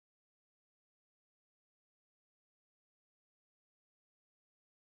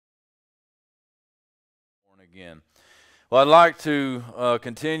again. Well, I'd like to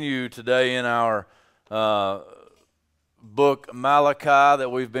continue today in our book Malachi that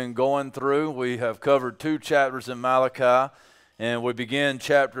we've been going through. We have covered 2 chapters in Malachi, and we begin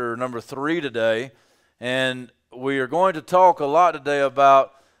chapter number 3 today. And we are going to talk a lot today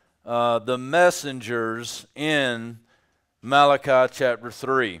about the messengers in Malachi chapter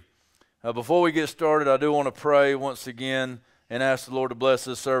 3. Before we get started, I do want to pray once again and ask the Lord to bless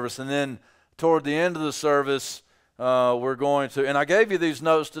this service. And then toward the end of the service, we're going to, and I gave you these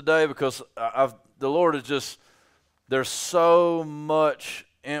notes today because the Lord is just, there's so much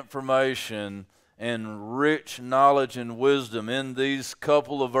information and rich knowledge and wisdom in these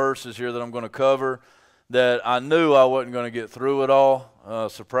couple of verses here that I'm going to cover that I knew I wasn't going to get through it all.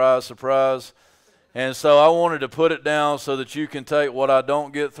 Surprise, surprise. And so I wanted to put it down so that you can take what I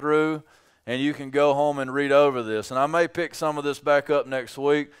don't get through and you can go home and read over this. And I may pick some of this back up next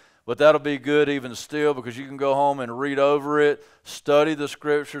week, but that'll be good even still because you can go home and read over it, study the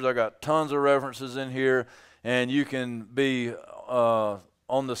scriptures. I got tons of references in here, and you can be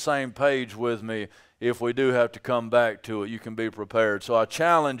on the same page with me if we do have to come back to it. You can be prepared. So I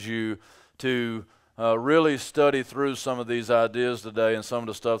challenge you to really study through some of these ideas today and some of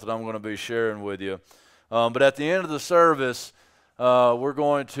the stuff that I'm going to be sharing with you. But at the end of the service, we're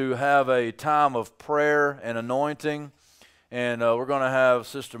going to have a time of prayer and anointing. And we're going to have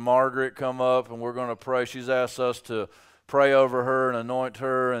Sister Margaret come up, and we're going to pray. She's asked us to pray over her and anoint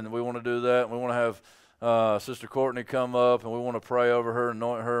her, and we want to do that. And we want to have Sister Courtney come up, and we want to pray over her,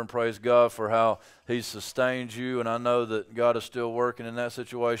 anoint her, and praise God for how He sustains you. And I know that God is still working in that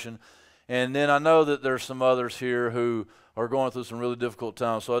situation. And then I know that there's some others here who are going through some really difficult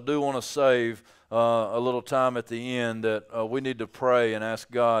times. So I do want to save a little time at the end that we need to pray and ask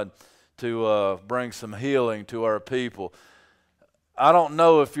God to bring some healing to our people. I don't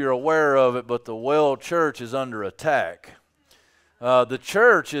know if you're aware of it, but the Well Church is under attack. The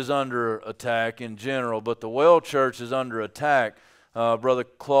church is under attack in general, but the Well Church is under attack. Brother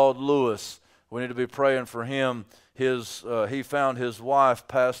Claude Lewis, we need to be praying for him. He found his wife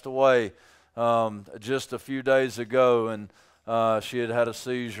passed away just a few days ago, and she had a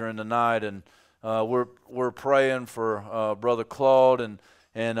seizure in the night. And we're praying for Brother Claude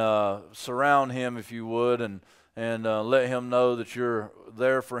and surround him if you would, and let him know that you're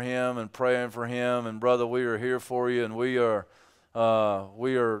there for him and praying for him. And brother, we are here for you, and we are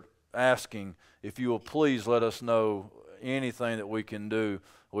asking if you will please let us know anything that we can do.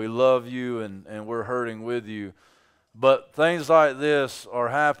 We love you, and we're hurting with you. But things like this are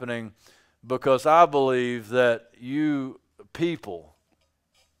happening because I believe that you people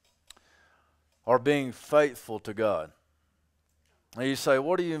are being faithful to God. And you say,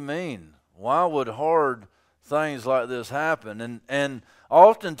 what do you mean? Why would hard things like this happen? And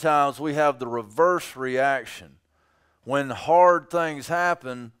oftentimes we have the reverse reaction. When hard things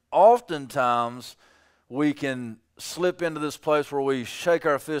happen, oftentimes we can slip into this place where we shake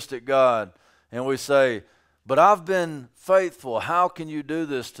our fist at God and we say, but I've been faithful. How can you do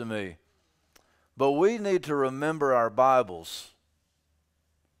this to me? But we need to remember our Bibles.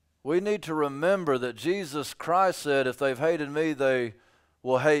 We need to remember that Jesus Christ said, if they've hated me, they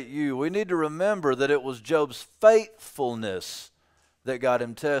will hate you. We need to remember that it was Job's faithfulness that got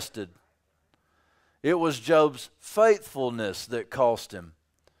him tested. It was Job's faithfulness that cost him.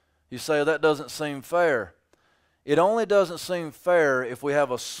 You say, that doesn't seem fair. It only doesn't seem fair if we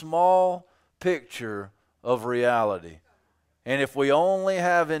have a small picture of reality. And if we only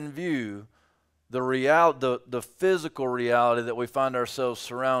have in view the physical reality that we find ourselves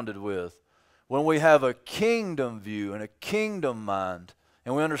surrounded with. When we have a kingdom view and a kingdom mind,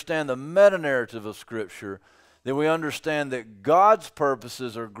 and we understand the meta-narrative of Scripture, then we understand that God's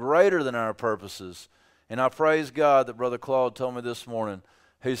purposes are greater than our purposes. And I praise God that Brother Claude told me this morning,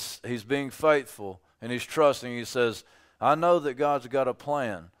 he's being faithful and he's trusting. He says, I know that God's got a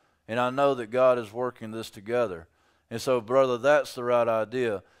plan, and I know that God is working this together. And so, brother, that's the right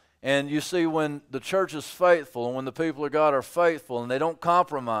idea. And you see, when the church is faithful and when the people of God are faithful and they don't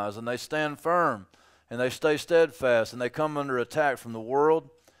compromise and they stand firm and they stay steadfast and they come under attack from the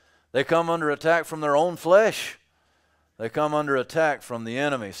world, they come under attack from their own flesh, they come under attack from the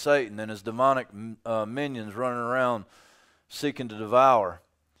enemy, Satan, and his demonic minions running around seeking to devour.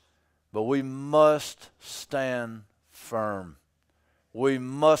 But we must stand firm. We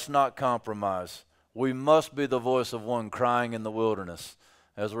must not compromise. We must be the voice of one crying in the wilderness,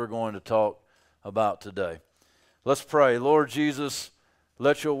 as we're going to talk about today. Let's pray. Lord Jesus,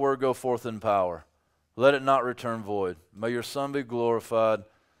 let your word go forth in power. Let it not return void. May your Son be glorified.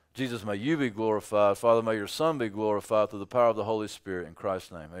 Jesus, may you be glorified. Father, may your Son be glorified through the power of the Holy Spirit. In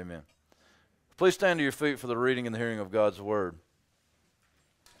Christ's name, amen. Please stand to your feet for the reading and the hearing of God's Word.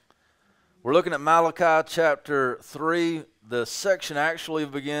 We're looking at Malachi chapter 3. The section actually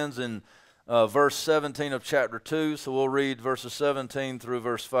begins in verse 17 of chapter 2, so we'll read verses 17 through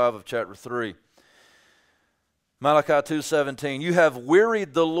verse 5 of chapter 3. Malachi 2:17, you have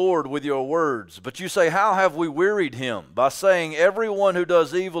wearied the Lord with your words, but you say, how have we wearied him? By saying, everyone who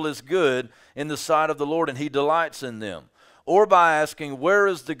does evil is good in the sight of the Lord, and he delights in them. Or by asking, where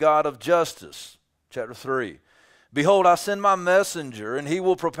is the God of justice? Chapter 3, behold, I send my messenger, and he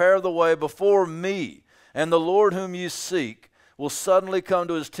will prepare the way before me, and the Lord whom you seek will suddenly come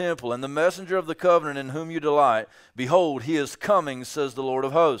to his temple, and the messenger of the covenant in whom you delight, behold, he is coming, says the Lord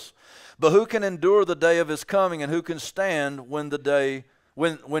of hosts. But who can endure the day of his coming, and who can stand when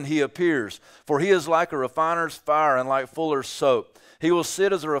he appears? For he is like a refiner's fire and like fuller's soap. He will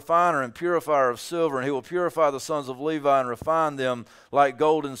sit as a refiner and purifier of silver, and he will purify the sons of Levi and refine them like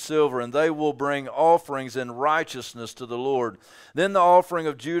gold and silver, and they will bring offerings in righteousness to the Lord. Then the offering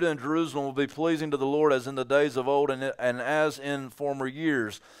of Judah and Jerusalem will be pleasing to the Lord as in the days of old and as in former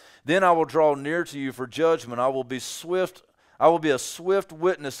years. Then I will draw near to you for judgment. I will be a swift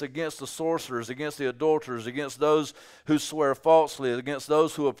witness against the sorcerers, against the adulterers, against those who swear falsely, against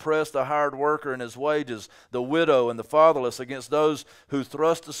those who oppress the hired worker and his wages, the widow and the fatherless, against those who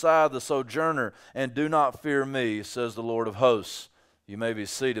thrust aside the sojourner and do not fear me, says the Lord of hosts. You may be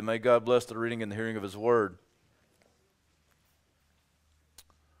seated. May God bless the reading and the hearing of his word.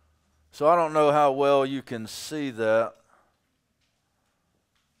 So I don't know how well you can see that,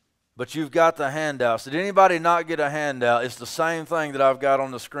 but you've got the handouts. Did anybody not get a handout? It's the same thing that I've got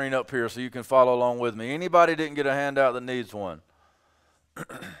on the screen up here so you can follow along with me. Anybody didn't get a handout that needs one?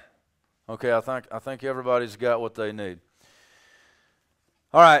 Okay, I think everybody's got what they need.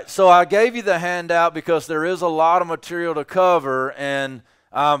 All right, so I gave you the handout because there is a lot of material to cover, and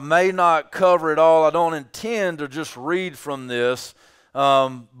I may not cover it all. I don't intend to just read from this,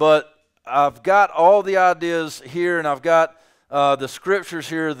 but I've got all the ideas here, and I've got the scriptures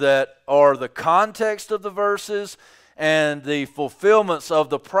here that are the context of the verses and the fulfillments of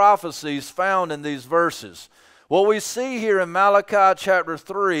the prophecies found in these verses. What we see here in Malachi chapter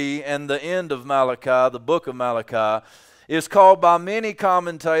 3 and the end of Malachi, the book of Malachi, is called by many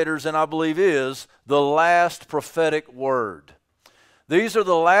commentators, and I believe is, the last prophetic word. These are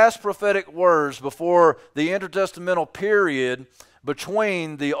the last prophetic words before the intertestamental period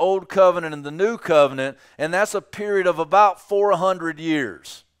between the Old Covenant and the New Covenant, and that's a period of about 400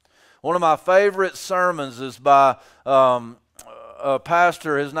 years. One of my favorite sermons is by a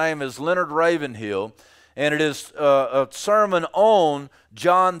pastor. His name is Leonard Ravenhill, and it is a sermon on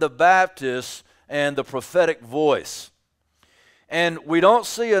John the Baptist and the prophetic voice. And we don't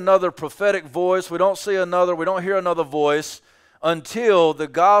see another prophetic voice, we don't hear another voice until the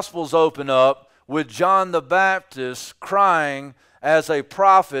Gospels open up with John the Baptist crying as a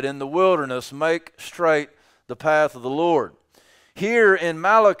prophet in the wilderness, make straight the path of the Lord. Here in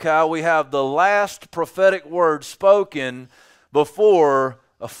Malachi, we have the last prophetic word spoken before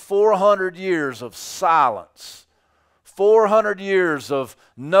 400 years of silence. 400 years of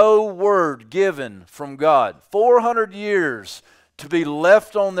no word given from God. 400 years to be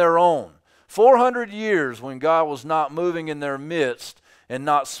left on their own. 400 years when God was not moving in their midst and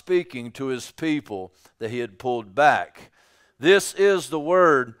not speaking to his people that he had pulled back. This is the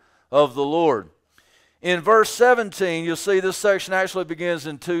word of the Lord. In verse 17, you'll see this section actually begins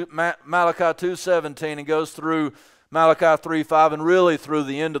in Malachi 2:17 and goes through Malachi 3:5 and really through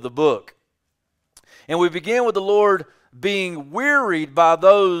the end of the book. And we begin with the Lord being wearied by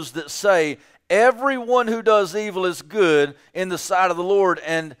those that say, everyone who does evil is good in the sight of the Lord,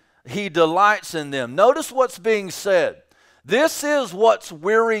 and he delights in them. Notice what's being said. This is what's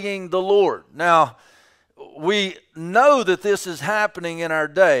wearying the Lord. Now, we know that this is happening in our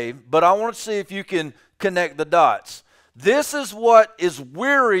day, but I want to see if you can connect the dots. This is what is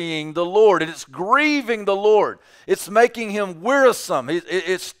wearying the Lord, and it's grieving the Lord. It's making him wearisome.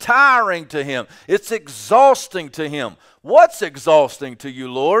 It's tiring to him. It's exhausting to him. What's exhausting to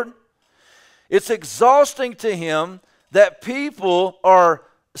you, Lord? It's exhausting to him that people are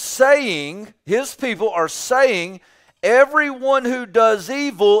saying, his people are saying, everyone who does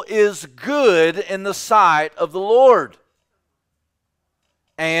evil is good in the sight of the Lord,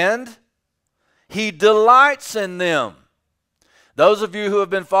 and he delights in them. Those of you who have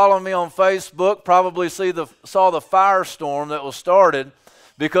been following me on Facebook probably saw the firestorm that was started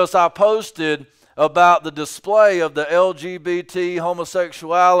because I posted about the display of the LGBT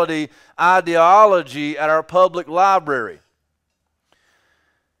homosexuality ideology at our public library.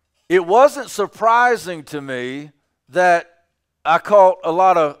 It wasn't surprising to me that I caught a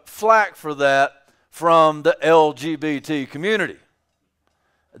lot of flack for that from the LGBT community.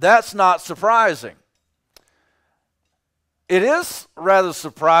 That's not surprising. It is rather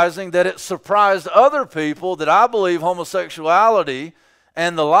surprising that it surprised other people that I believe homosexuality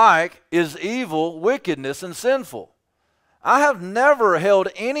and the like is evil, wickedness, and sinful. I have never held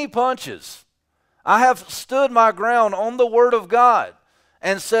any punches. I have stood my ground on the Word of God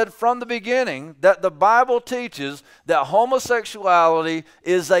and said from the beginning that the Bible teaches that homosexuality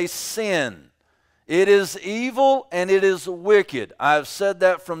is a sin. It is evil and it is wicked. I have said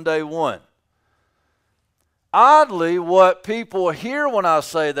that from day one. Oddly, what people hear when I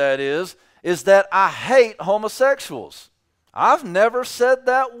say that is that I hate homosexuals. I've never said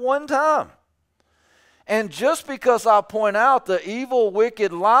that one time. And just because I point out the evil,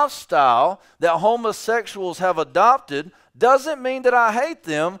 wicked lifestyle that homosexuals have adopted doesn't mean that I hate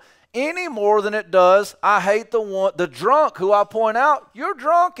them any more than it does I hate the drunk who I point out, your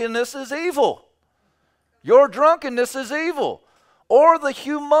drunkenness is evil. Your drunkenness is evil. Or the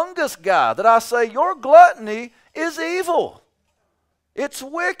humongous guy that I say, your gluttony is evil. It's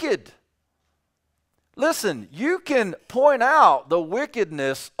wicked. Listen, you can point out the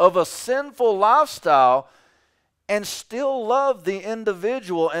wickedness of a sinful lifestyle and still love the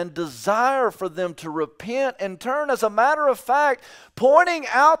individual and desire for them to repent and turn. As a matter of fact, pointing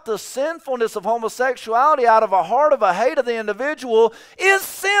out the sinfulness of homosexuality out of a heart of a hate of the individual is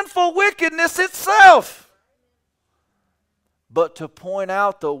sinful wickedness itself. But to point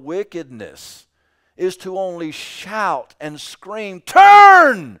out the wickedness is to only shout and scream,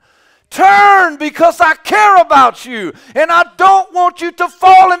 turn! Turn, because I care about you and I don't want you to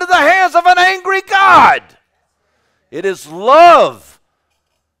fall into the hands of an angry God. It is love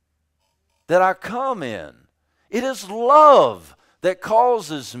that I come in. It is love that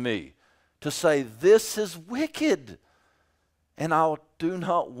causes me to say, this is wicked. And I do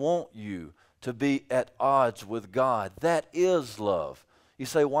not want you to be at odds with God. That is love. You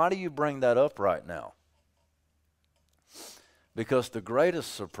say, why do you bring that up right now? Because the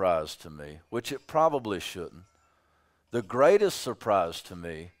greatest surprise to me, which it probably shouldn't, the greatest surprise to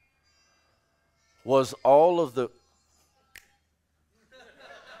me was all of the...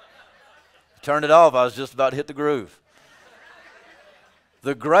 Turn it off, I was just about to hit the groove.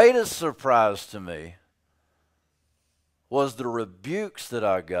 The greatest surprise to me was the rebukes that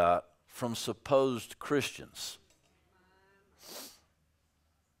I got from supposed Christians.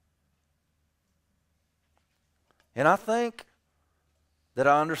 And I think that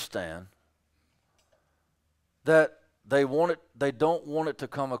I understand that they don't want it to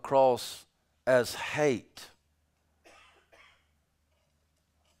come across as hate.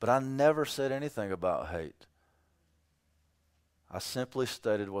 But I never said anything about hate. I simply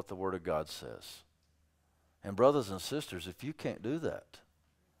stated what the Word of God says. And brothers and sisters, if you can't do that,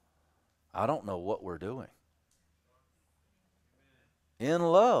 I don't know what we're doing. In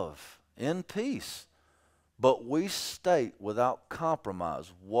love, in peace. But we state without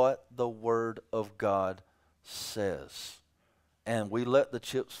compromise what the Word of God says. And we let the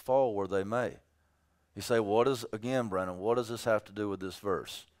chips fall where they may. You say, again, Brandon, what does this have to do with this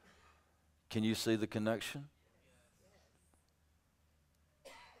verse? Can you see the connection?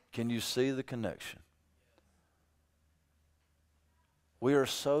 Can you see the connection? We are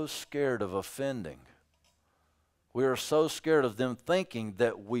so scared of offending. We are so scared of them thinking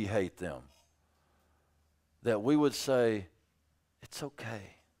that we hate them, that we would say, it's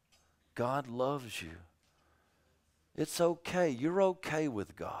okay. God loves you. It's okay. You're okay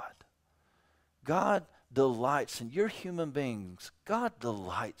with God. God delights in, you're human beings. God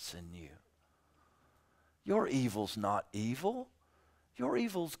delights in you. Your evil's not evil. Your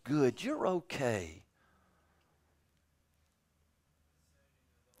evil's good. You're okay.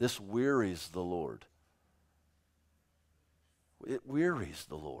 This wearies the Lord. It wearies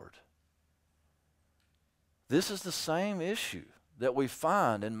the Lord. This is the same issue that we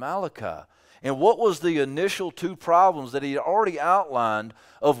find in Malachi. And what was the initial two problems that he had already outlined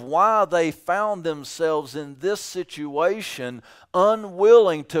of why they found themselves in this situation,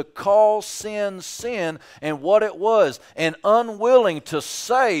 unwilling to call sin sin and what it was, and unwilling to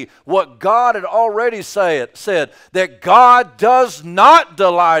say what God had already said, that God does not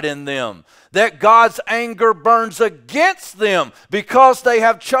delight in them, that God's anger burns against them because they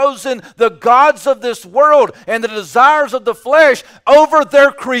have chosen the gods of this world and the desires of the flesh over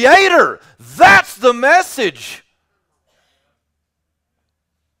their Creator. That's the message.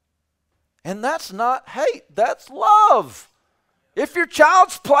 And that's not hate, that's love. If your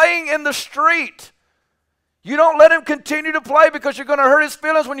child's playing in the street, you don't let him continue to play because you're going to hurt his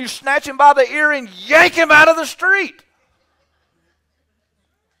feelings when you snatch him by the ear and yank him out of the street.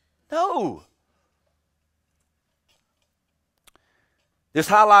 No. This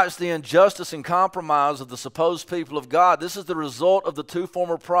highlights the injustice and compromise of the supposed people of God. This is the result of the two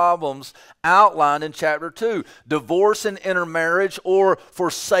former problems outlined in chapter 2. Divorce and intermarriage, or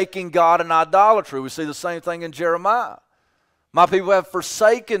forsaking God and idolatry. We see the same thing in Jeremiah. My people have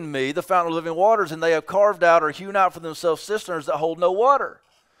forsaken me, the fountain of living waters, and they have carved out or hewn out for themselves cisterns that hold no water.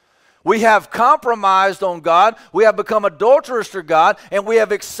 We have compromised on God, we have become adulterous to God, and we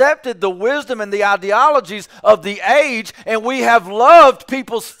have accepted the wisdom and the ideologies of the age, and we have loved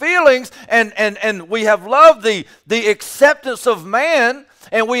people's feelings, and we have loved the acceptance of man,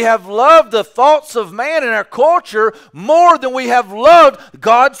 and we have loved the thoughts of man in our culture more than we have loved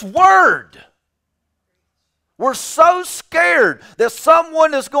God's Word. We're so scared that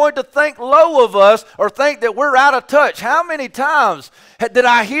someone is going to think low of us or think that we're out of touch. How many times did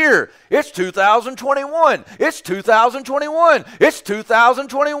I hear, it's 2021, it's 2021, it's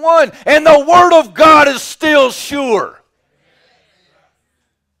 2021, and the Word of God is still sure?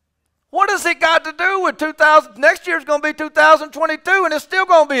 What has it got to do with 2000? Next year's going to be 2022, and it's still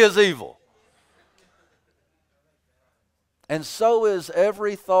going to be as evil. And so is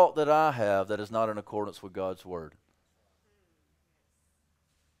every thought that I have that is not in accordance with God's Word.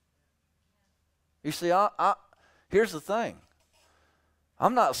 You see, here's the thing.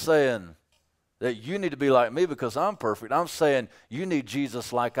 I'm not saying that you need to be like me because I'm perfect. I'm saying you need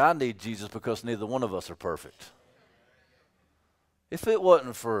Jesus like I need Jesus because neither one of us are perfect. If it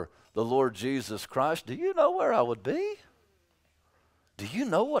wasn't for the Lord Jesus Christ, do you know where I would be? Do you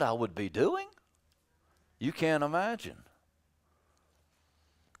know what I would be doing? You can't imagine.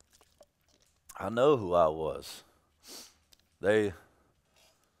 I know who I was. They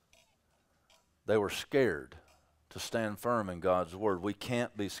were scared to stand firm in God's Word. We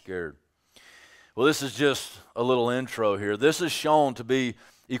can't be scared. Well, this is just a little intro here. This is shown to be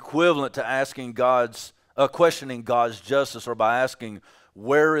equivalent to questioning God's justice, or by asking,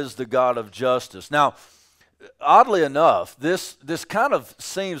 where is the God of justice? Now, oddly enough, this kind of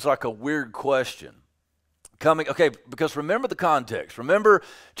seems like a weird question. Because remember the context. Remember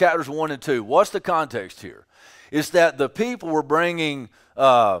chapters 1 and 2. What's the context here? It's that the people were bringing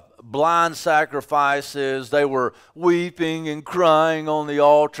blind sacrifices. They were weeping and crying on the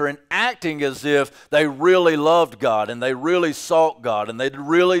altar and acting as if they really loved God and they really sought God and they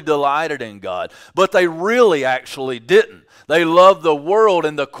really delighted in God. But they really actually didn't. They loved the world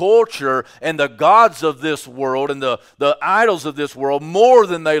and the culture and the gods of this world and the idols of this world more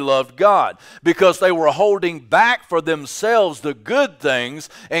than they loved God, because they were holding back for themselves the good things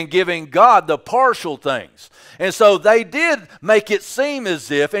and giving God the partial things. And so they did make it seem as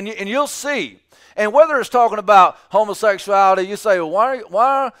if, and you'll see, and whether it's talking about homosexuality, you say,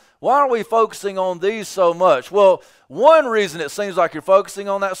 well, why are we focusing on these so much? Well, one reason it seems like you're focusing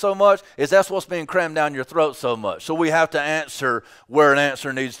on that so much is that's what's being crammed down your throat so much. So we have to answer where an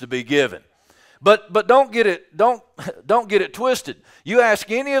answer needs to be given. But don't get it twisted. You ask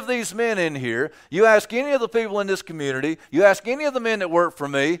any of these men in here, you ask any of the people in this community, you ask any of the men that work for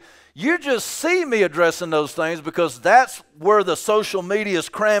me, you just see me addressing those things because that's where the social media is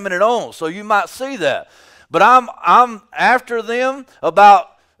cramming it on. So you might see that. But I'm after them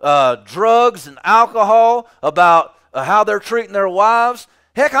about drugs and alcohol, about how they're treating their wives.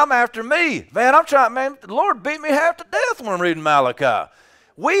 Heck, I'm after me. Man, the Lord beat me half to death when I'm reading Malachi.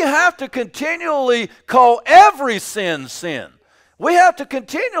 We have to continually call every sin, sin. We have to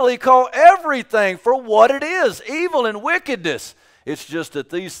continually call everything for what it is, evil and wickedness. It's just that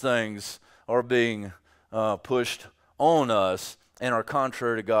these things are being pushed on us and are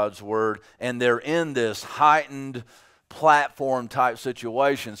contrary to God's Word, and they're in this heightened platform type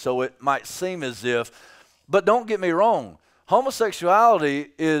situation. So it might seem as if, but don't get me wrong, homosexuality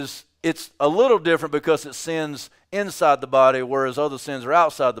it's a little different because it sins inside the body, whereas other sins are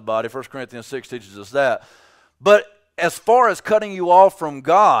outside the body. 1 Corinthians 6 teaches us that. But as far as cutting you off from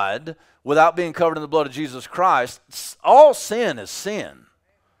God without being covered in the blood of Jesus Christ, all sin is sin.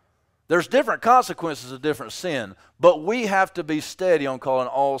 There's different consequences of different sin, but we have to be steady on calling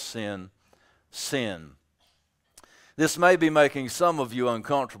all sin, sin. This may be making some of you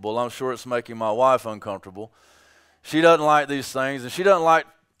uncomfortable. I'm sure it's making my wife uncomfortable. She doesn't like these things, and she doesn't like,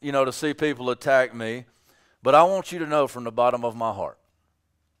 to see people attack me. But I want you to know from the bottom of my heart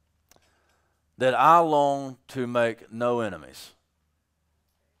that I long to make no enemies.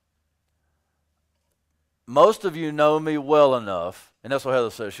 Most of you know me well enough, and that's what Heather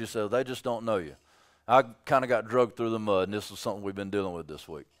says. She said, they just don't know you. I kind of got drugged through the mud, and this is something we've been dealing with this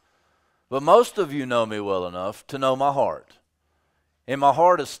week. But most of you know me well enough to know my heart. And my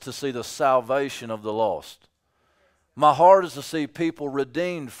heart is to see the salvation of the lost. My heart is to see people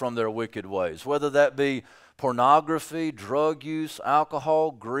redeemed from their wicked ways, whether that be pornography, drug use,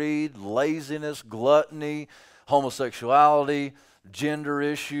 alcohol, greed, laziness, gluttony, homosexuality, gender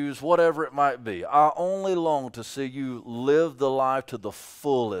issues, whatever it might be. I only long to see you live the life to the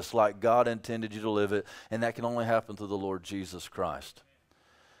fullest like God intended you to live it, and that can only happen through the Lord Jesus Christ.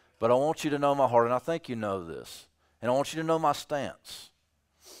 But I want you to know my heart, and I think you know this, and I want you to know my stance.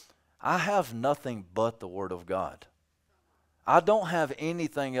 I have nothing but the Word of God. I don't have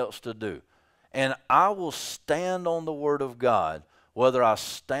anything else to do. And I will stand on the Word of God, whether I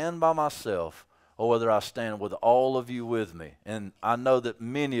stand by myself or whether I stand with all of you with me. And I know that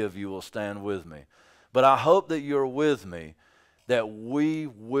many of you will stand with me. But I hope that you're with me, that we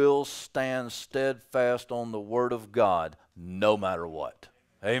will stand steadfast on the Word of God no matter what.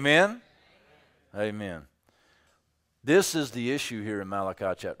 Amen? Amen. This is the issue here in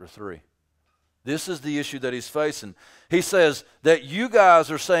Malachi chapter 3. This is the issue that he's facing. He says that you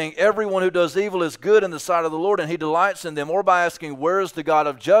guys are saying everyone who does evil is good in the sight of the Lord and he delights in them, or by asking, where is the God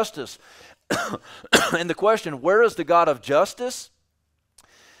of justice? And the question, where is the God of justice?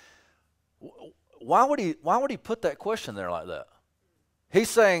 Why would he put that question there like that? He's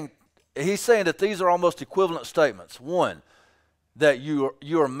saying that these are almost equivalent statements. One, that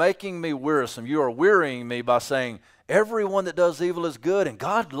you are making me wearisome. You are wearying me by saying everyone that does evil is good, and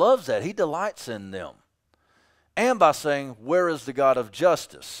God loves that. He delights in them. And by saying, where is the God of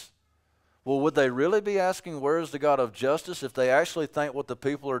justice? Well, would they really be asking, where is the God of justice, if they actually think what the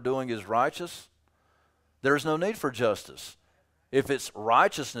people are doing is righteous? There's no need for justice if it's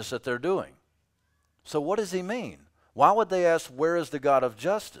righteousness that they're doing. So what does he mean? Why would they ask, where is the God of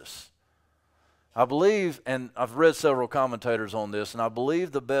justice? I believe, and I've read several commentators on this, and I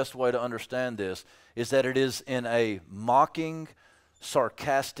believe the best way to understand this is that it is in a mocking,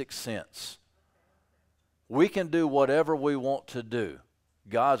 sarcastic sense. We can do whatever we want to do.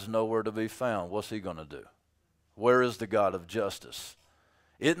 God's nowhere to be found. What's he going to do? Where is the God of justice?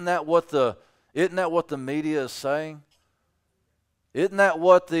 Isn't that what the media is saying? Isn't that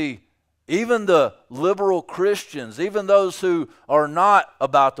what even the liberal Christians, even those who are not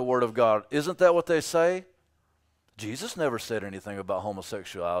about the Word of God, isn't that what they say? Jesus never said anything about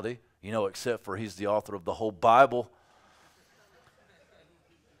homosexuality, except for he's the author of the whole Bible.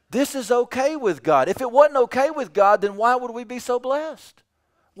 This is okay with God. If it wasn't okay with God, then why would we be so blessed?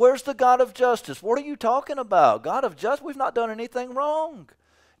 Where's the God of justice? What are you talking about? God of justice? We've not done anything wrong.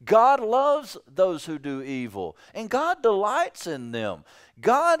 God loves those who do evil, and God delights in them.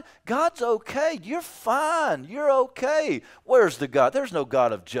 God's okay. You're fine. You're okay. Where's the God? There's no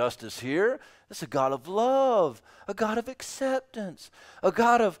God of justice here. It's a God of love, a God of acceptance, a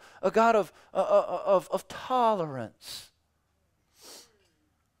God of tolerance.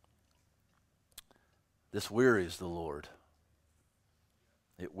 This wearies the Lord.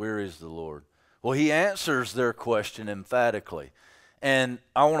 It wearies the Lord. Well, he answers their question emphatically. And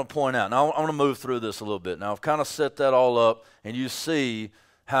I want to point out, now I want to move through this a little bit. Now I've kind of set that all up, and you see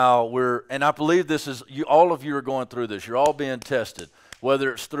how and I believe this is, all of you are going through this. You're all being tested,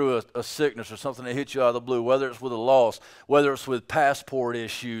 whether it's through a sickness or something that hits you out of the blue, whether it's with a loss, whether it's with passport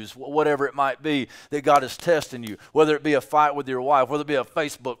issues, whatever it might be that God is testing you, whether it be a fight with your wife, whether it be a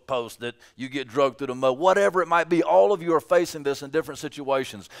Facebook post that you get drugged through the mud, whatever it might be, all of you are facing this in different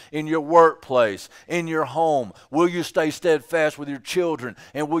situations, in your workplace, in your home. Will you stay steadfast with your children,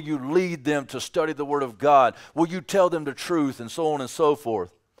 and will you lead them to study the Word of God? Will you tell them the truth, and so on and so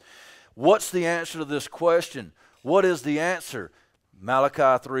forth? What's the answer to this question? What is the answer? Malachi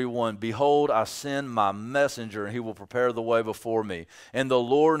 3:1, behold, I send my messenger, and he will prepare the way before me. And the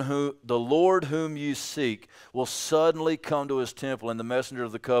Lord whom you seek will suddenly come to his temple, and the messenger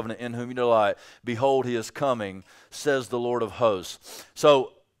of the covenant in whom you delight. Behold, he is coming, says the Lord of hosts.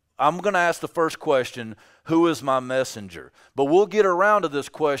 So I'm going to ask the first question, who is my messenger? But we'll get around to this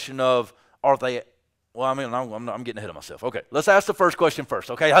question of, are they, I'm getting ahead of myself. Okay, let's ask the first question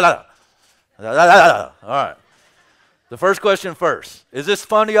first, okay? All right. The first question first. Is this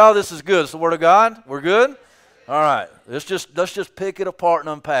fun to y'all? This is good. It's the Word of God. We're good? All right. Let's just pick it apart and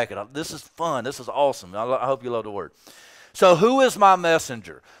unpack it. This is fun. This is awesome. I hope you love the Word. So who is my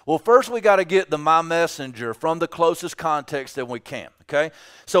messenger? Well, first we got to get the my messenger from the closest context that we can, okay?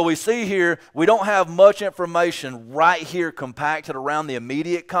 So we see here, we don't have much information right here compacted around the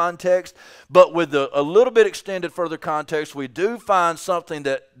immediate context, but with a little bit extended further context, we do find something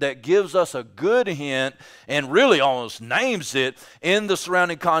that gives us a good hint and really almost names it in the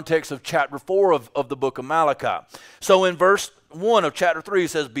surrounding context of chapter 4 of the book of Malachi. So in verse 1 of chapter 3, he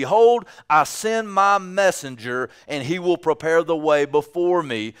says, "Behold, I send my messenger, and he will prepare the way before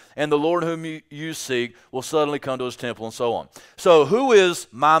me, and the Lord whom you seek will suddenly come to his temple," and so on. So who is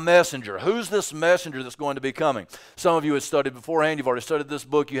my messenger? Who's this messenger that's going to be coming? Some of you have studied beforehand. You've already studied this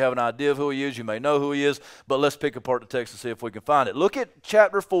book. You have an idea of who he is. You may know who he is, but let's pick apart the text and see if we can find it. Look at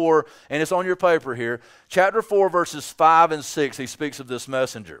chapter 4, and it's on your paper here. Chapter 4, verses 5 and 6, he speaks of this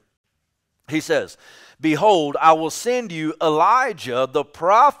messenger. He says, "Behold, I will send you Elijah the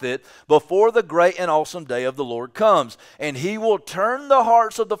prophet before the great and awesome day of the Lord comes. And he will turn the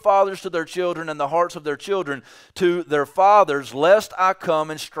hearts of the fathers to their children and the hearts of their children to their fathers, lest I come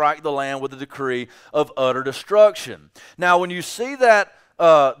and strike the land with a decree of utter destruction." Now, when you see that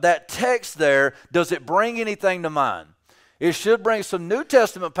text there, does it bring anything to mind? It should bring some New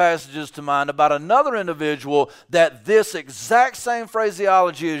Testament passages to mind about another individual that this exact same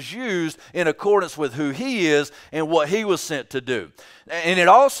phraseology is used in accordance with who he is and what he was sent to do. And it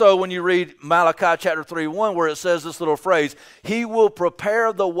also, when you read Malachi chapter 3:1, where it says this little phrase, "He will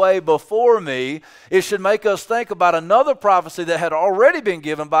prepare the way before me," it should make us think about another prophecy that had already been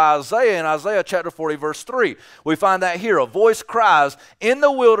given by Isaiah in Isaiah chapter 40, verse 3. We find that here. "A voice cries, in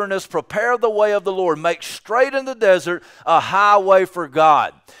the wilderness, prepare the way of the Lord, make straight in the desert a highway for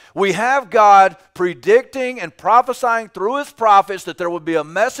God." We have God predicting and prophesying through his prophets that there would be a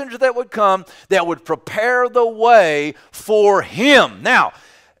messenger that would come that would prepare the way for him. Now,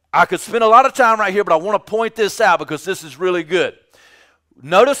 I could spend a lot of time right here, but I want to point this out because this is really good.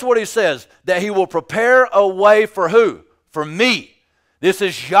 Notice what he says, that he will prepare a way for who? For me. This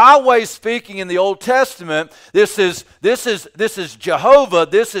is Yahweh speaking in the Old Testament. This is Jehovah.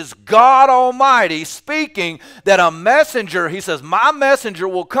 This is God Almighty speaking that a messenger, he says, my messenger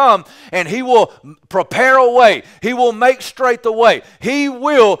will come and he will prepare a way. He will make straight the way. He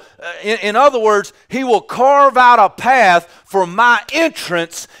will, in other words, he will carve out a path for my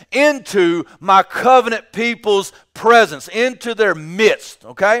entrance into my covenant people's presence, into their midst,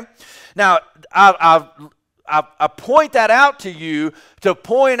 okay? Now, I point that out to you to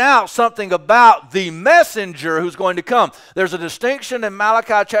point out something about the messenger who's going to come. There's a distinction in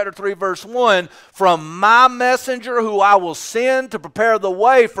Malachi chapter 3 verse 1 from my messenger who I will send to prepare the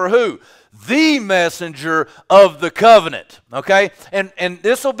way for who? The messenger of the covenant. Okay? And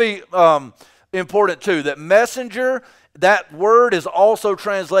this will be important too, that messenger, that word is also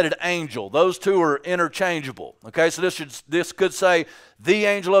translated angel. Those two are interchangeable. Okay? So this could say the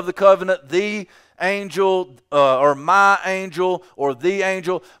angel of the covenant, the angel, or my angel, or the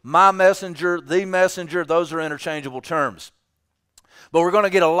angel, my messenger, the messenger. Those are interchangeable terms. But we're going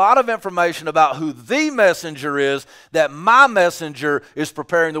to get a lot of information about who the messenger is that my messenger is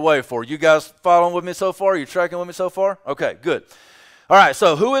preparing the way for. You guys following with me so far? You tracking with me so far? Okay, good. All right,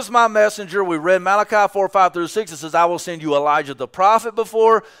 so who is my messenger? We read Malachi 4, 5 through 6. It says, I will send you Elijah the prophet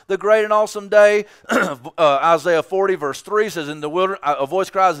before the great and awesome day. Isaiah 40, verse 3 says, in the wilderness, a voice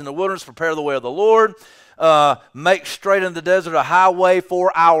cries in the wilderness, prepare the way of the Lord. Make straight in the desert a highway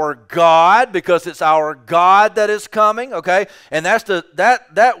for our God, because it's our God that is coming, okay? And that's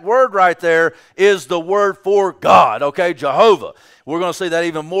that word right there is the word for God, okay? Jehovah. We're going to see that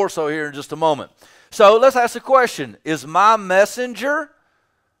even more so here in just a moment. So let's ask the question, is my messenger,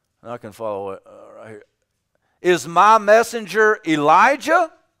 I can follow it right here, is my messenger Elijah?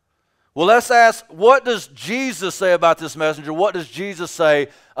 Well, let's ask, what does Jesus say about this messenger? What does Jesus say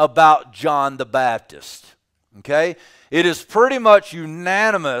about John the Baptist? Okay? It is pretty much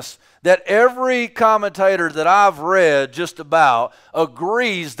unanimous that every commentator that I've read just about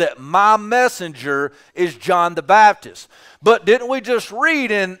agrees that my messenger is John the Baptist. But didn't we just read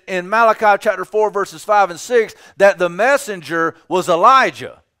in Malachi chapter 4 verses 5 and 6 that the messenger was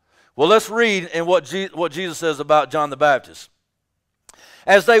Elijah? Well, let's read in what Jesus says about John the Baptist.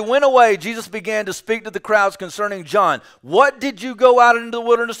 As they went away, Jesus began to speak to the crowds concerning John. What did you go out into the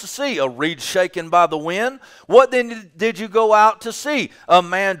wilderness to see? A reed shaken by the wind? What then did you go out to see? A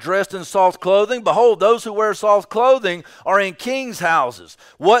man dressed in soft clothing? Behold, those who wear soft clothing are in kings' houses.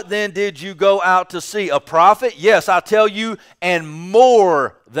 What then did you go out to see? A prophet? Yes, I tell you, and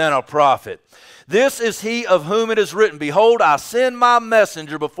more than a prophet. This is he of whom it is written, behold, I send my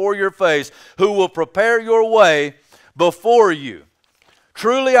messenger before your face, who will prepare your way before you.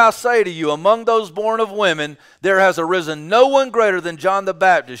 Truly I say to you, among those born of women, there has arisen no one greater than John the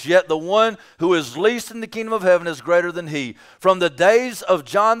Baptist, yet the one who is least in the kingdom of heaven is greater than he. From the days of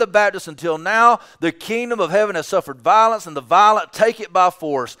John the Baptist until now, the kingdom of heaven has suffered violence, and the violent take it by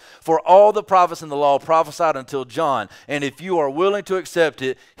force. For all the prophets in the law prophesied until John. And if you are willing to accept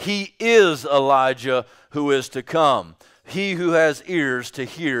it, he is Elijah who is to come. He who has ears to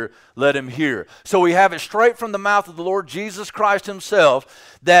hear, let him hear. So we have it straight from the mouth of the Lord Jesus Christ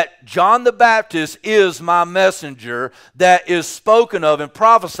himself that John the Baptist is my messenger that is spoken of and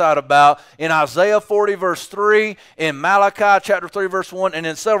prophesied about in Isaiah 40 verse 3, in Malachi chapter 3 verse 1, and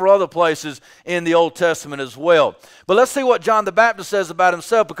in several other places in the Old Testament as well. But let's see what John the Baptist says about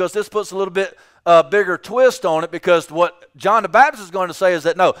himself, because this puts a little bit bigger twist on it, because what John the Baptist is going to say is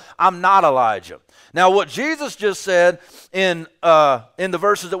that, no, I'm not Elijah. Now, what Jesus just said in the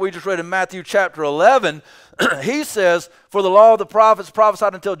verses that we just read in Matthew chapter 11, he says, for the law of the prophets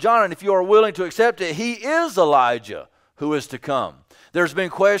prophesied until John, and if you are willing to accept it, he is Elijah who is to come. There's been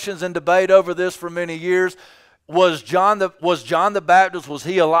questions and debate over this for many years. Was John the Baptist, was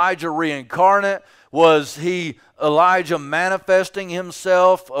he Elijah reincarnate? Was he Elijah manifesting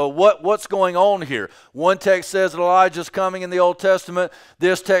himself? What's going on here? One text says that Elijah's coming in the Old Testament.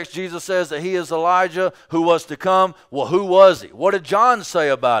 This text, Jesus says that he is Elijah who was to come. Well, who was he? What did John say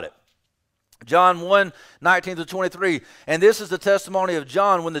about it? John 1, 19 to 23. And this is the testimony of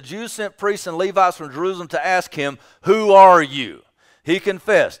John when the Jews sent priests and Levites from Jerusalem to ask him, who are you? He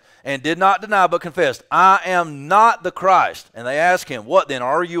confessed and did not deny, but confessed, I am not the Christ. And they asked him, what then?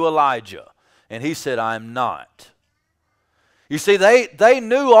 Are you Elijah? And he said, I am not. You see, they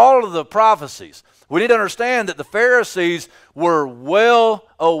knew all of the prophecies. We need to understand that the Pharisees were well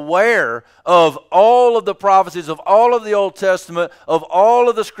aware of all of the prophecies, of all of the Old Testament, of all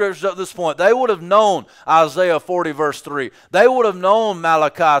of the scriptures up to this point. They would have known Isaiah 40 verse 3. They would have known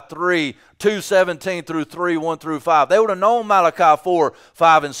Malachi 3, 2:17 through 3, 1 through 5. They would have known Malachi 4,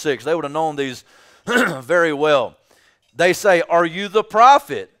 5, and 6. They would have known these very well. They say, are you the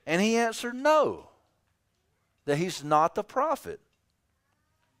prophet? And he answered, no, that he's not the prophet.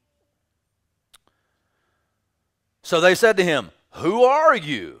 So they said to him, who are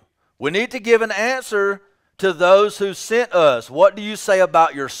you? We need to give an answer to those who sent us. What do you say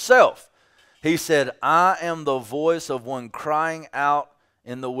about yourself? He said, I am the voice of one crying out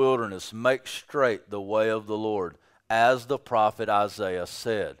in the wilderness, make straight the way of the Lord, as the prophet Isaiah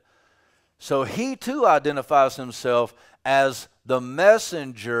said. So he too identifies himself as the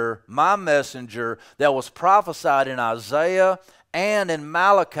messenger, my messenger, that was prophesied in Isaiah and in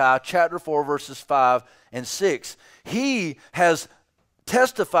Malachi chapter 4 verses 5 and 6. He has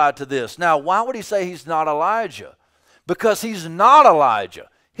testified to this. Now, why would he say he's not Elijah? Because he's not Elijah.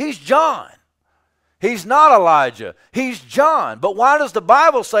 He's John. He's not Elijah. He's John. But why does the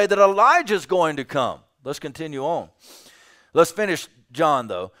Bible say that Elijah is going to come? Let's continue on. Let's finish John,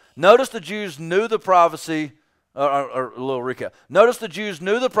 though. Notice the Jews knew the prophecy. Or a little recap. Notice the Jews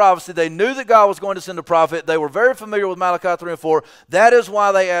knew the prophecy. They knew that God was going to send a prophet. They were very familiar with Malachi 3 and 4. That is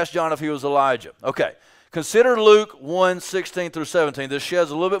why they asked John if he was Elijah. Okay. Consider Luke 1, 16 through 17. This sheds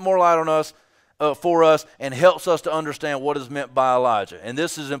a little bit more light on us, for us, and helps us to understand what is meant by Elijah. And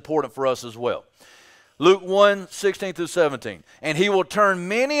this is important for us as well. Luke 1, 16 through 17. And he will turn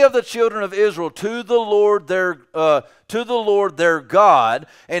many of the children of Israel to the Lord their God,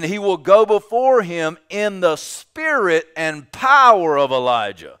 and he will go before him in the spirit and power of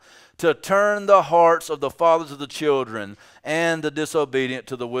Elijah, to turn the hearts of the fathers of the children and the disobedient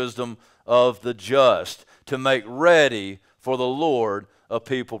to the wisdom of the just, to make ready for the Lord a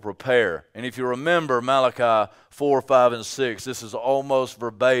people prepare. And if you remember Malachi 4, 5, and 6, this is almost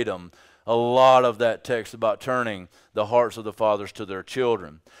verbatim a lot of that text about turning the hearts of the fathers to their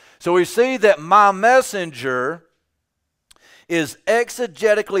children. So we see that my messenger is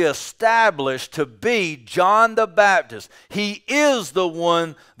exegetically established to be John the Baptist. He is the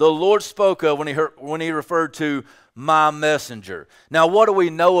one the Lord spoke of when he referred to my messenger. Now, what do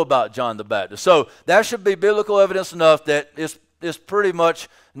we know about John the Baptist? So that should be biblical evidence enough that it's pretty much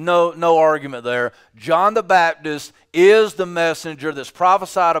no argument there. John the Baptist is the messenger that's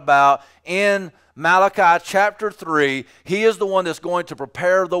prophesied about in Malachi chapter 3. He is the one that's going to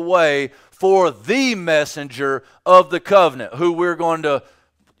prepare the way for the messenger of the covenant, who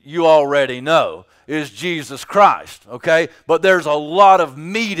you already know, is Jesus Christ, okay? But there's a lot of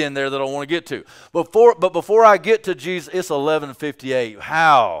meat in there that I want to get to. But before I get to Jesus, it's 11:58.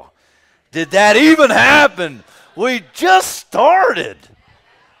 How did that even happen? We just started.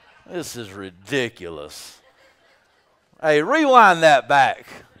 This is ridiculous. Hey, rewind that back.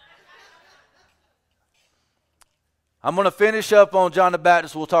 I'm going to finish up on John the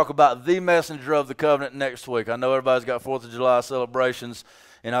Baptist. We'll talk about the messenger of the covenant next week. I know everybody's got 4th of July celebrations,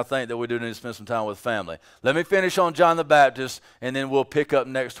 and I think that we do need to spend some time with family. Let me finish on John the Baptist, and then we'll pick up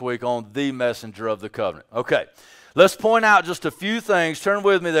next week on the messenger of the covenant. Okay, let's point out just a few things. Turn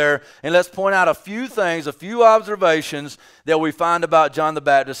with me there, and let's point out a few things, a few observations that we find about John the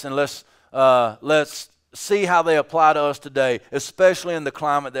Baptist, and let's see how they apply to us today, especially in the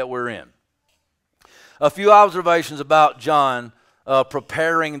climate that we're in. A few observations about John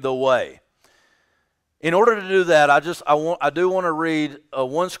preparing the way. In order to do that, I do want to read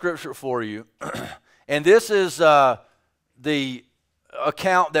one scripture for you, and this is the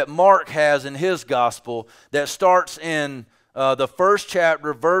account that Mark has in his gospel that starts in the first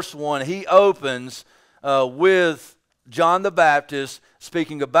chapter, verse 1. He opens with John the Baptist,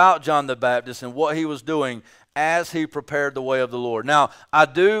 speaking about John the Baptist and what he was doing as he prepared the way of the Lord. Now, I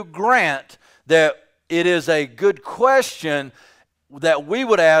do grant that it is a good question that we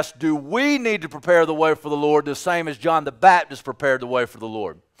would ask, do we need to prepare the way for the Lord the same as John the Baptist prepared the way for the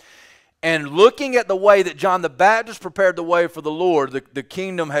Lord? And looking at the way that John the Baptist prepared the way for the Lord, the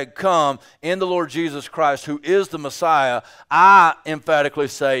kingdom had come in the Lord Jesus Christ, who is the Messiah, I emphatically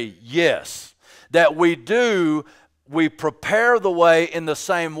say yes. That we prepare the way in the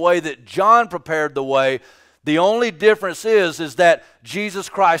same way that John prepared the way. The only difference is that Jesus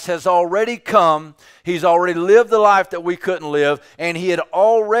Christ has already come. He's already lived the life that we couldn't live, and he had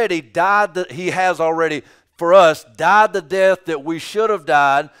already died. He has already, for us, died the death that we should have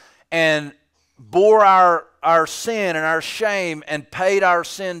died, and bore our sin and our shame and paid our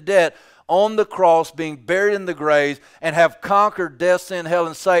sin debt on the cross, being buried in the grave, and have conquered death, sin, hell,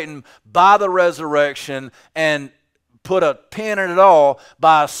 and Satan by the resurrection, and put a pin in it all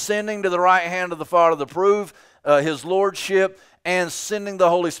by ascending to the right hand of the Father to prove his lordship, and sending the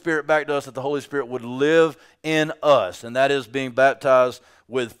Holy Spirit back to us, that the Holy Spirit would live in us. And that is being baptized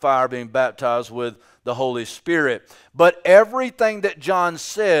with fire, being baptized with the Holy Spirit. But everything that John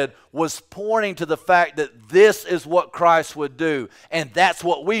said was pointing to the fact that this is what Christ would do. And that's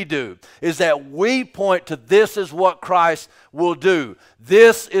what we do, is that we point to this is what Christ will do.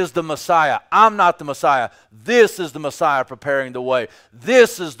 This is the Messiah. I'm not the Messiah. This is the Messiah preparing the way.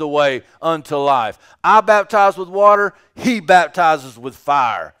 This is the way unto life. I baptize with water. He baptizes with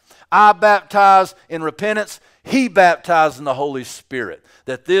fire. I baptize in repentance. He baptized in the Holy Spirit.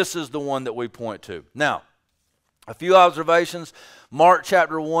 That this is the one that we point to. Now, a few observations. Mark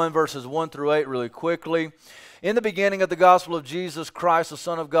chapter 1, verses 1 through 8 really quickly. In the beginning of the gospel of Jesus Christ, the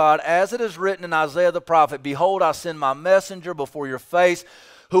Son of God, as it is written in Isaiah the prophet, behold, I send my messenger before your face,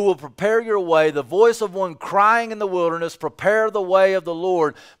 who will prepare your way, the voice of one crying in the wilderness, prepare the way of the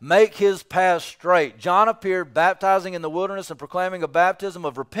Lord, make his path straight. John appeared baptizing in the wilderness and proclaiming a baptism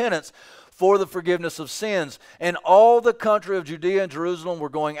of repentance for the forgiveness of sins. And all the country of Judea and Jerusalem were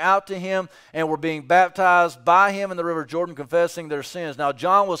going out to him and were being baptized by him in the river Jordan, confessing their sins. Now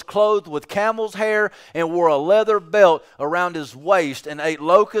John was clothed with camel's hair and wore a leather belt around his waist, and ate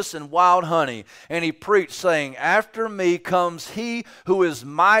locusts and wild honey. And he preached, saying, after me comes he who is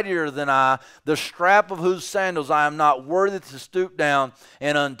mightier than I, the strap of whose sandals I am not worthy to stoop down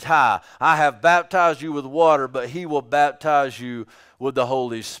and untie. I have baptized you with water, but he will baptize you with the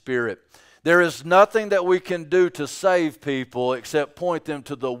Holy Spirit. There is nothing that we can do to save people except point them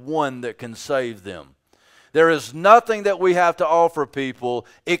to the one that can save them. There is nothing that we have to offer people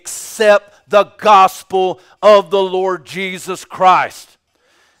except the gospel of the Lord Jesus Christ.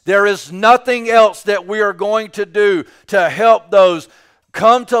 There is nothing else that we are going to do to help those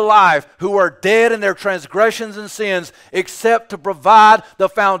come to life who are dead in their transgressions and sins, except to provide the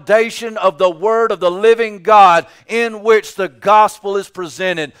foundation of the Word of the living God, in which the gospel is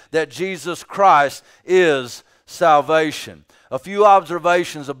presented, that Jesus Christ is salvation. A few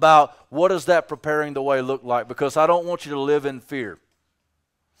observations about what does that preparing the way look like, because I don't want you to live in fear.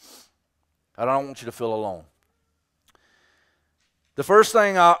 I don't want you to feel alone. The first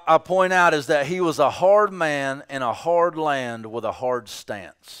thing I point out is that he was a hard man in a hard land with a hard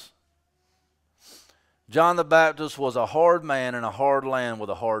stance. John the Baptist was a hard man in a hard land with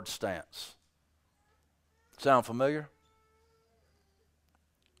a hard stance. Sound familiar?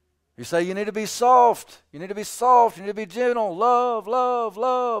 You say you need to be soft. You need to be soft. You need to be gentle. Love, love,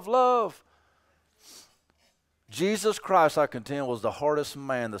 love, love. Jesus Christ, I contend, was the hardest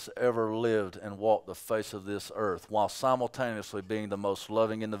man that's ever lived and walked the face of this earth, while simultaneously being the most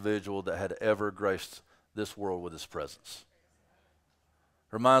loving individual that had ever graced this world with his presence.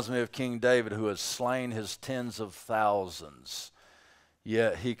 Reminds me of King David, who had slain his tens of thousands,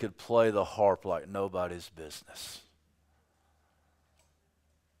 yet he could play the harp like nobody's business.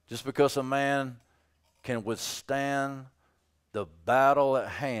 Just because a man can withstand the battle at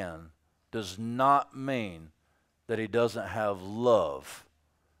hand does not mean that he doesn't have love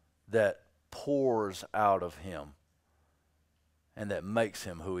that pours out of him and that makes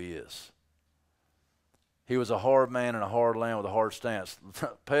him who he is. He was a hard man in a hard land with a hard stance.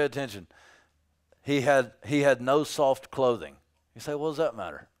 Pay attention. He had no soft clothing. You say, what does that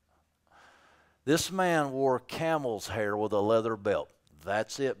matter? This man wore camel's hair with a leather belt.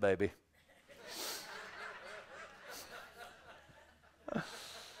 That's it, baby.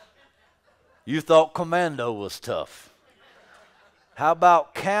 You thought commando was tough. How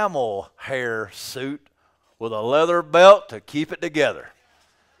about camel hair suit with a leather belt to keep it together?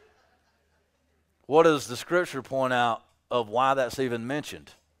 What does the scripture point out of why that's even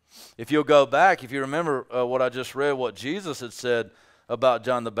mentioned? If you'll go back, if you remember what I just read, what Jesus had said about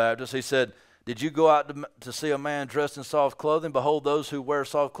John the Baptist, he said, did you go out to see a man dressed in soft clothing? Behold, those who wear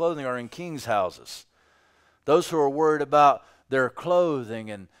soft clothing are in kings' houses. Those who are worried about their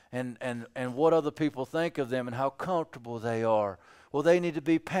clothing and what other people think of them and how comfortable they are. Well, they need to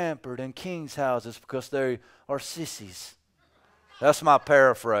be pampered in kings' houses because they are sissies. That's my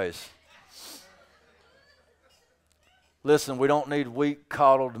paraphrase. Listen, we don't need weak,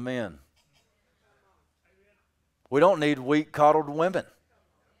 coddled men. We don't need weak, coddled women.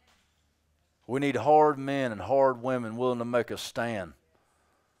 We need hard men and hard women willing to make a stand.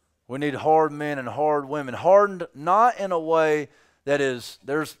 We need hard men and hard women. Hardened not in a way that is,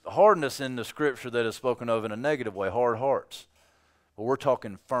 there's hardness in the scripture that is spoken of in a negative way, hard hearts. But we're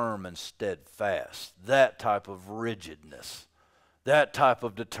talking firm and steadfast. That type of rigidness. That type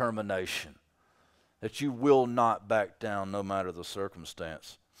of determination. That you will not back down no matter the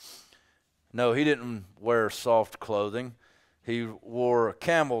circumstance. No, he didn't wear soft clothing. He wore a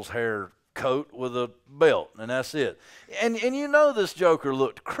camel's hair coat with a belt, and that's it. And you know this joker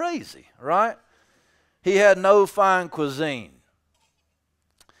looked crazy, right? He had no fine cuisine.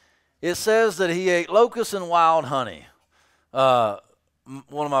 It says that he ate locusts and wild honey. One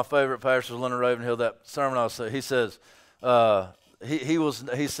of my favorite pastors, Leonard Ravenhill, that sermon I said, he says,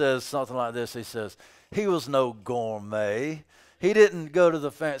 he says something like this. He says, he was no gourmet. He didn't go to the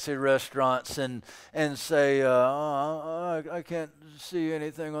fancy restaurants and say, I can't see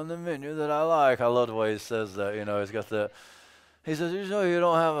anything on the menu that I like. I love the way he says that. You know, he's got that. He says, you know, you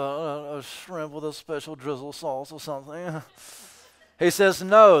don't have a shrimp with a special drizzle sauce or something. He says,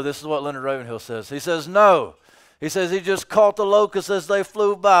 no. This is what Leonard Ravenhill says. He says, no. He says he just caught the locusts as they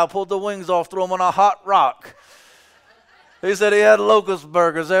flew by, pulled the wings off, threw them on a hot rock. He said he had locust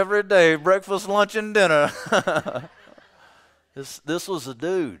burgers every day, breakfast, lunch, and dinner. This was a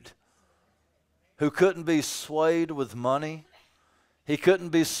dude who couldn't be swayed with money. He couldn't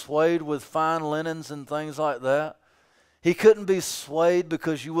be swayed with fine linens and things like that. He couldn't be swayed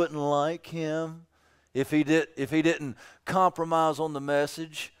because you wouldn't like him if he didn't compromise on the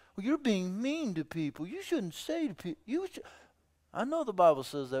message. Well, you're being mean to people. You shouldn't say to people. I know the Bible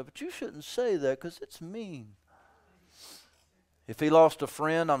says that, but you shouldn't say that because it's mean. If he lost a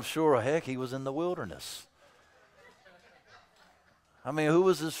friend, I'm sure, heck, he was in the wilderness. I mean, who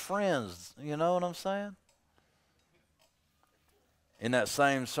was his friends? You know what I'm saying? In that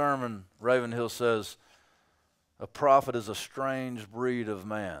same sermon, Ravenhill says, a prophet is a strange breed of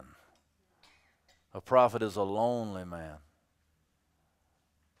man. A prophet is a lonely man.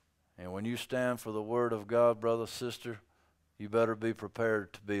 And when you stand for the word of God, brother, sister, you better be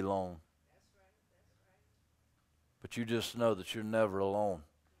prepared to be alone. But you just know that you're never alone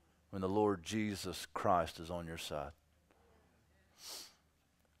when the Lord Jesus Christ is on your side.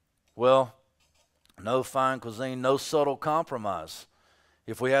 Well, no fine cuisine, no subtle compromise.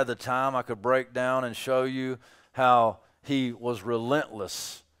 If we had the time, I could break down and show you how he was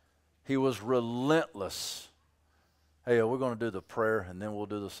relentless. He was relentless. Hey, we're going to do the prayer and then we'll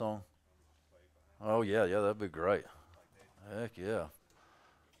do the song. Oh, yeah, that'd be great. Heck yeah.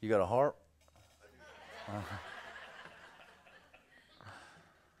 You got a harp?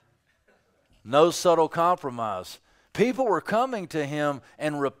 No subtle compromise. People were coming to him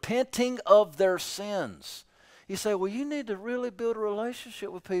and repenting of their sins. You say, well, you need to really build a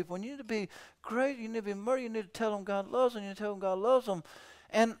relationship with people. You need to be great. You need to be mercy. You need to tell them God loves them. You need to tell them God loves them.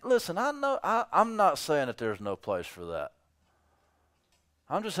 And listen, I'm not saying that there's no place for that.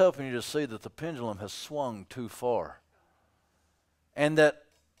 I'm just helping you to see that the pendulum has swung too far. And that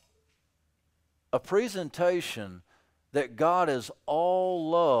a presentation that God is all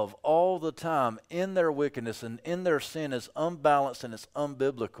love all the time in their wickedness and in their sin is unbalanced and it's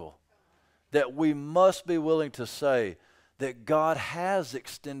unbiblical. That we must be willing to say that God has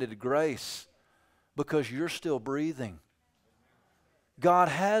extended grace because you're still breathing. God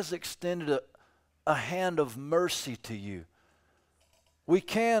has extended a hand of mercy to you. We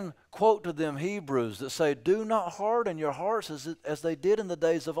can quote to them Hebrews that say, do not harden your hearts as they did in the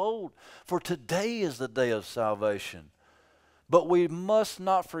days of old, for today is the day of salvation. But we must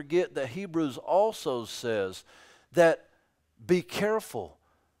not forget that Hebrews also says that be careful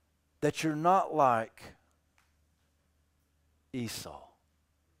that you're not like Esau.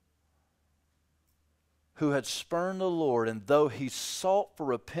 who had spurned the Lord, and though he sought for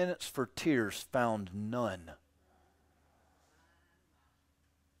repentance for tears, found none.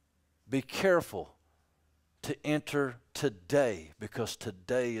 Be careful to enter today, because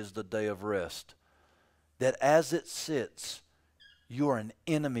today is the day of rest. That as it sits, you are an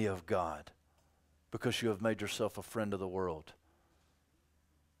enemy of God because you have made yourself a friend of the world.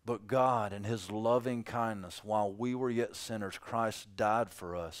 But God, in his loving kindness, while we were yet sinners, Christ died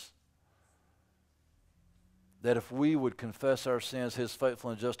for us. That if we would confess our sins, he is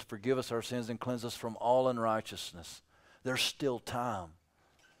faithful and just to forgive us our sins and cleanse us from all unrighteousness. There's still time.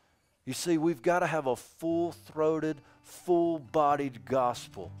 You see, we've got to have a full-throated, full-bodied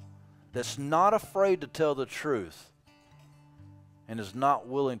gospel that's not afraid to tell the truth and is not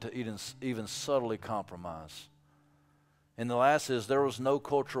willing to even subtly compromise. And the last is, there was no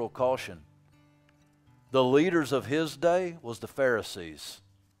cultural caution. The leaders of his day was the Pharisees.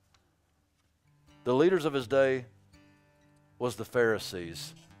 The leaders of his day was the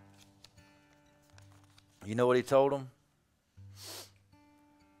Pharisees. You know what he told them?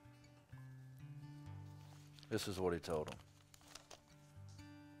 This is what he told them.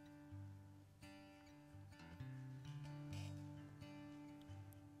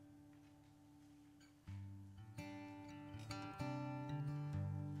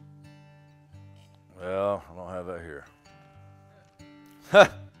 Well, I don't have that here.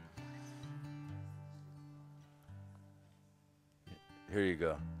 Here you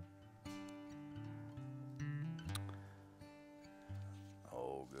go.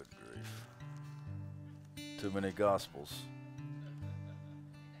 Oh, good grief. Too many gospels.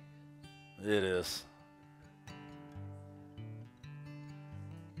 It is.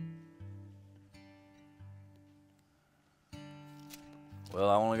 Well,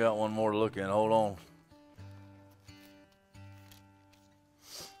 I only got one more to look in. Hold on.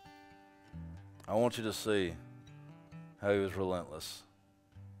 I want you to see how he was relentless.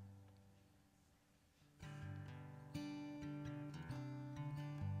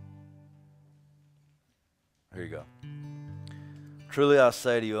 Here you go. Truly I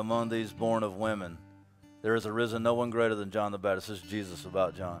say to you, among these born of women, there has arisen no one greater than John the Baptist. This is Jesus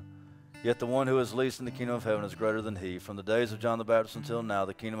about John. Yet the one who is least in the kingdom of heaven is greater than he. From the days of John the Baptist until now,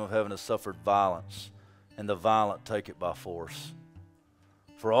 the kingdom of heaven has suffered violence, and the violent take it by force.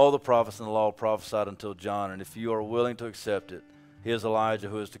 For all the prophets in the law prophesied until John, and if you are willing to accept it, he is Elijah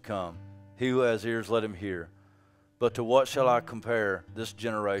who is to come. He who has ears, let him hear. But to what shall I compare this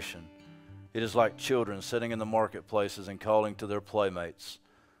generation? It is like children sitting in the marketplaces and calling to their playmates.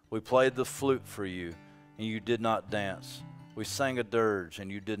 We played the flute for you, and you did not dance. We sang a dirge,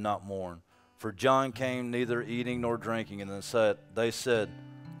 and you did not mourn. For John came neither eating nor drinking, and they said,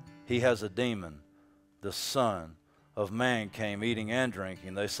 he has a demon. The Son of Man came eating and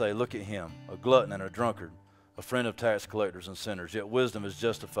drinking. They say, look at him, a glutton and a drunkard, a friend of tax collectors and sinners. Yet wisdom is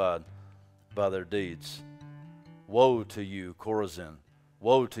justified by their deeds. Woe to you, Chorazin!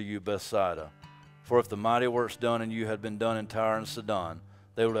 Woe to you, Bethsaida! For if the mighty works done in you had been done in Tyre and Sidon,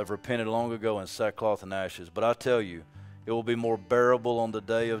 they would have repented long ago in sackcloth and ashes. But I tell you, it will be more bearable on the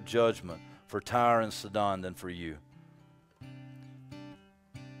day of judgment for Tyre and Sidon than for you.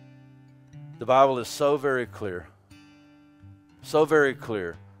 The Bible is so very clear. So very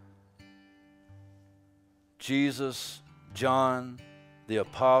clear. Jesus, John, the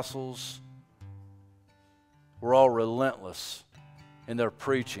apostles were all relentless in their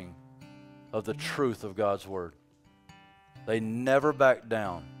preaching of the truth of God's word. They never backed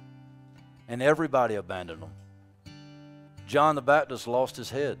down, and everybody abandoned them. John the Baptist lost his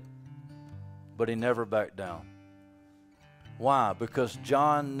head, but he never backed down. Why? Because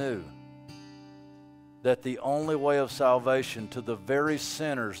John knew that the only way of salvation to the very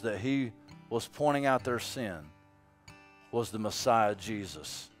sinners that he was pointing out their sin was the Messiah,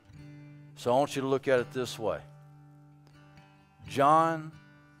 Jesus. So I want you to look at it this way. John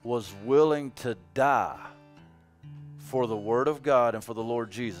was willing to die for the Word of God and for the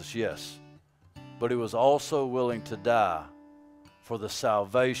Lord Jesus, yes. But he was also willing to die for the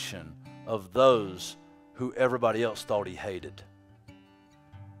salvation of those who everybody else thought he hated.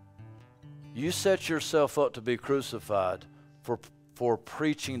 You set yourself up to be crucified for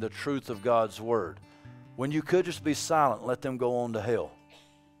preaching the truth of God's word, when you could just be silent and let them go on to hell.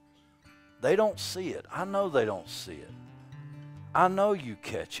 They don't see it. I know they don't see it. I know you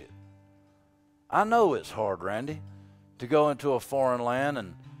catch it. I know it's hard, Randy, to go into a foreign land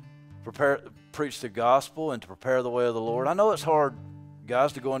and preach the gospel and to prepare the way of the Lord. I know it's hard,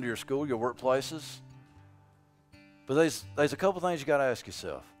 guys, to go into your school, your workplaces. But there's a couple things you got to ask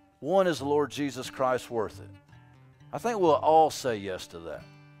yourself. One, is the Lord Jesus Christ worth it? I think we'll all say yes to that.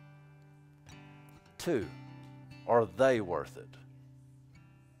 too? Are they worth it?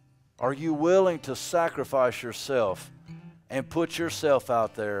 Are you willing to sacrifice yourself and put yourself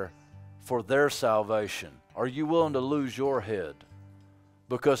out there for their salvation? Are you willing to lose your head?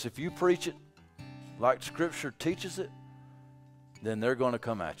 Because if you preach it like Scripture teaches it, then they're going to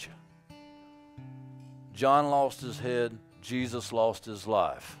come at you. John lost his head. Jesus lost his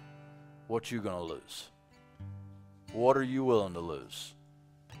life. What you going to lose? What are you willing to lose?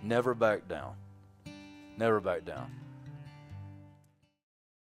 Never back down. Never back down.